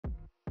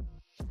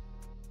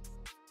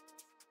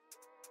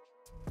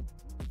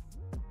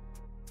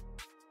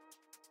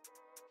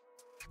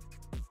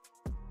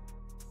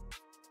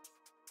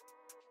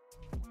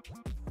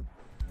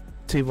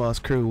T-Voss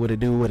crew, what it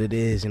do, what it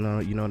is, you know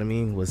what I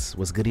mean?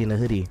 What's goody in the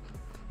hoodie.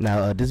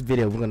 Now this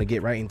video we're gonna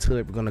get right into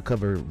it. We're gonna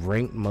cover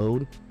ranked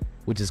mode,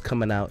 which is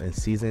coming out in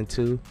season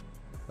 2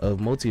 of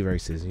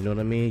Multiversus. You know what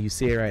I mean? You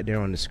see it right there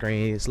on the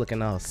screen. It's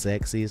looking all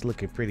sexy, it's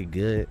looking pretty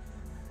good.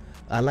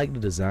 I like the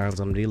designs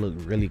on them, they look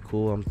really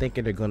cool. I'm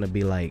thinking they're gonna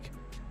be like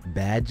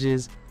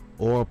badges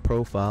or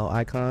profile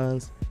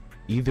icons.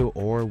 Either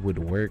or would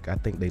work. I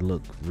think they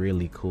look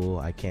really cool,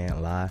 I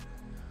can't lie.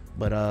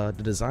 But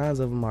the designs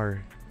of them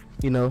are,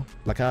 you know,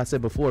 like how I said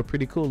before,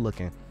 pretty cool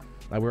looking.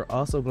 Like we're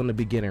also going to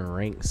be getting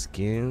ranked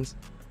skins,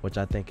 which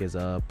I think is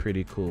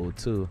pretty cool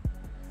too.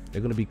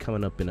 They're going to be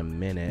coming up in a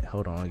minute.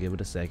 Hold on, give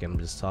it a second. I'm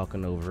just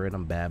talking over it,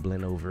 I'm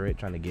babbling over it,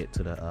 trying to get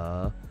to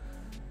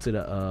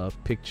the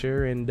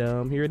picture, and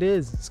here it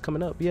is. It's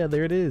coming up. Yeah,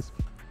 there it is.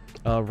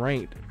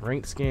 Ranked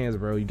skins,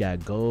 bro. You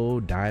got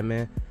gold,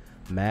 diamond,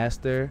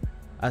 master.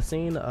 I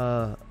seen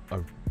a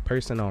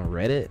person on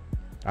Reddit.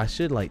 I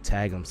should like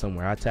tag them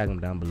somewhere. I tag them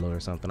down below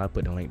or something. I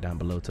put the link down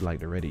below to like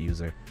the Reddit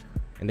user,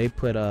 and they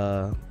put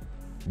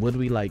would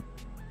we like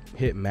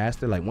hit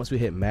master? Like once we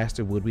hit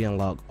master, would we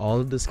unlock all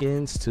of the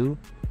skins too,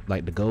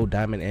 like the gold,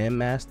 diamond, and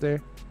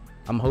master?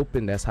 I'm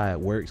hoping that's how it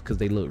works because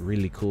they look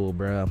really cool,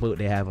 bro. I hope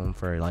they have them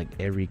for like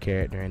every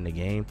character in the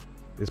game.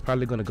 It's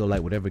probably gonna go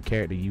like whatever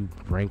character you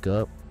rank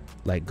up,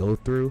 like go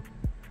through.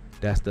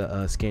 That's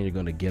the skin you're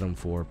gonna get them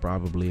for,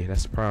 probably.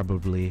 That's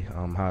probably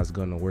how it's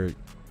gonna work.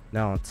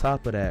 Now on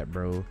top of that,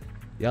 bro,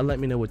 y'all let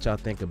me know what y'all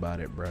think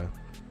about it, bro.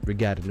 We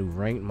got a new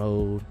ranked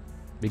mode,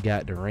 we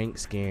got the ranked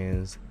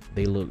skins.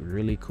 They look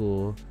really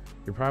cool.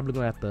 You're probably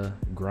gonna have to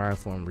grind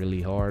for them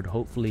really hard.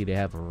 Hopefully they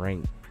have a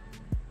rank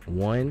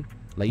 1,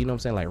 like, you know what I'm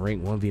saying, like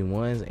rank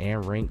 1v1s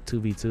and rank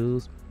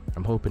 2v2s.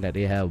 I'm hoping that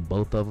they have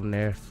both of them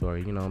there for,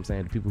 you know what I'm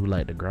saying, the people who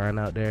like to grind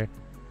out there.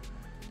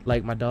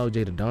 Like my dog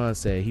Jada Don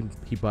said,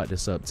 he brought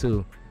this up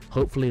too.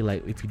 Hopefully,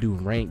 like if you do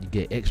rank, you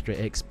get extra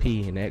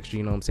XP and extra,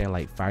 you know what I'm saying,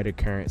 like fighter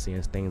currency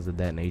and things of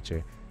that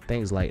nature,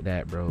 things like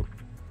that, bro.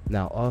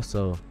 Now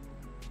also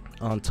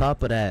on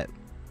top of that,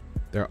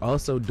 they're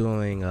also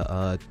doing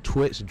a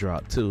Twitch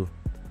drop too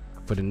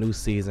for the new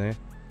season.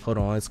 Hold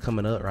on, it's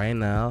coming up right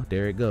now.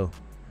 There it go,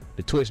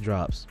 the Twitch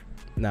drops.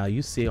 Now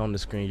you see on the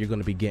screen, you're going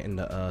to be getting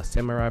the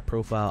samurai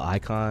profile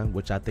icon,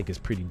 which I think is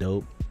pretty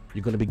dope.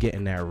 You're going to be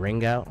getting that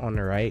ring out on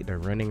the right, the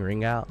running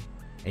ring out,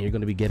 and you're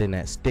going to be getting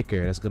that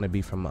sticker that's going to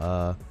be from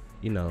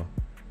you know,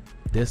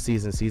 this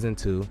season, season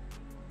 2,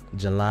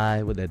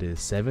 July, what that is,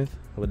 7th,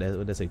 what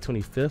that say,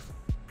 25th,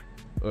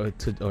 or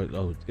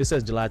it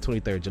says July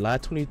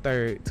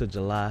 23rd to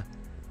July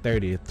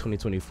 30th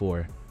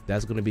 2024.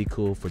 That's going to be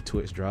cool for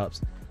Twitch drops.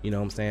 You know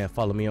what I'm saying?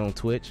 Follow me on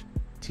Twitch,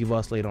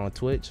 T-Voss later on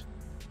Twitch,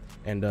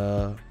 and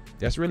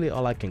that's really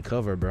all I can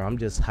cover, bro. I'm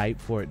just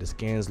hyped for it. The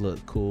skins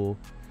look cool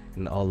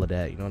and all of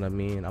that, you know what I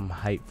mean? I'm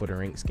hyped for the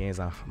ranked skins,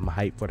 I'm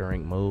hyped for the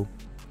ranked mode.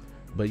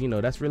 But you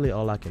know, that's really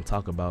all I can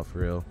talk about for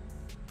real.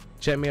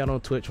 Check me out on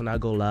Twitch when I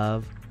go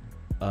live.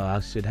 I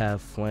should have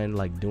fun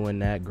like doing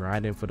that,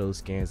 grinding for those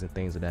skins and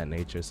things of that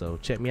nature. So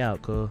check me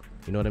out, cool.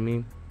 You know what I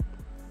mean?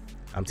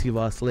 I'm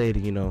T-Voss Lady,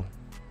 you know.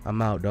 I'm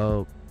out,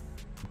 dog.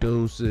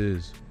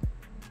 Deuces.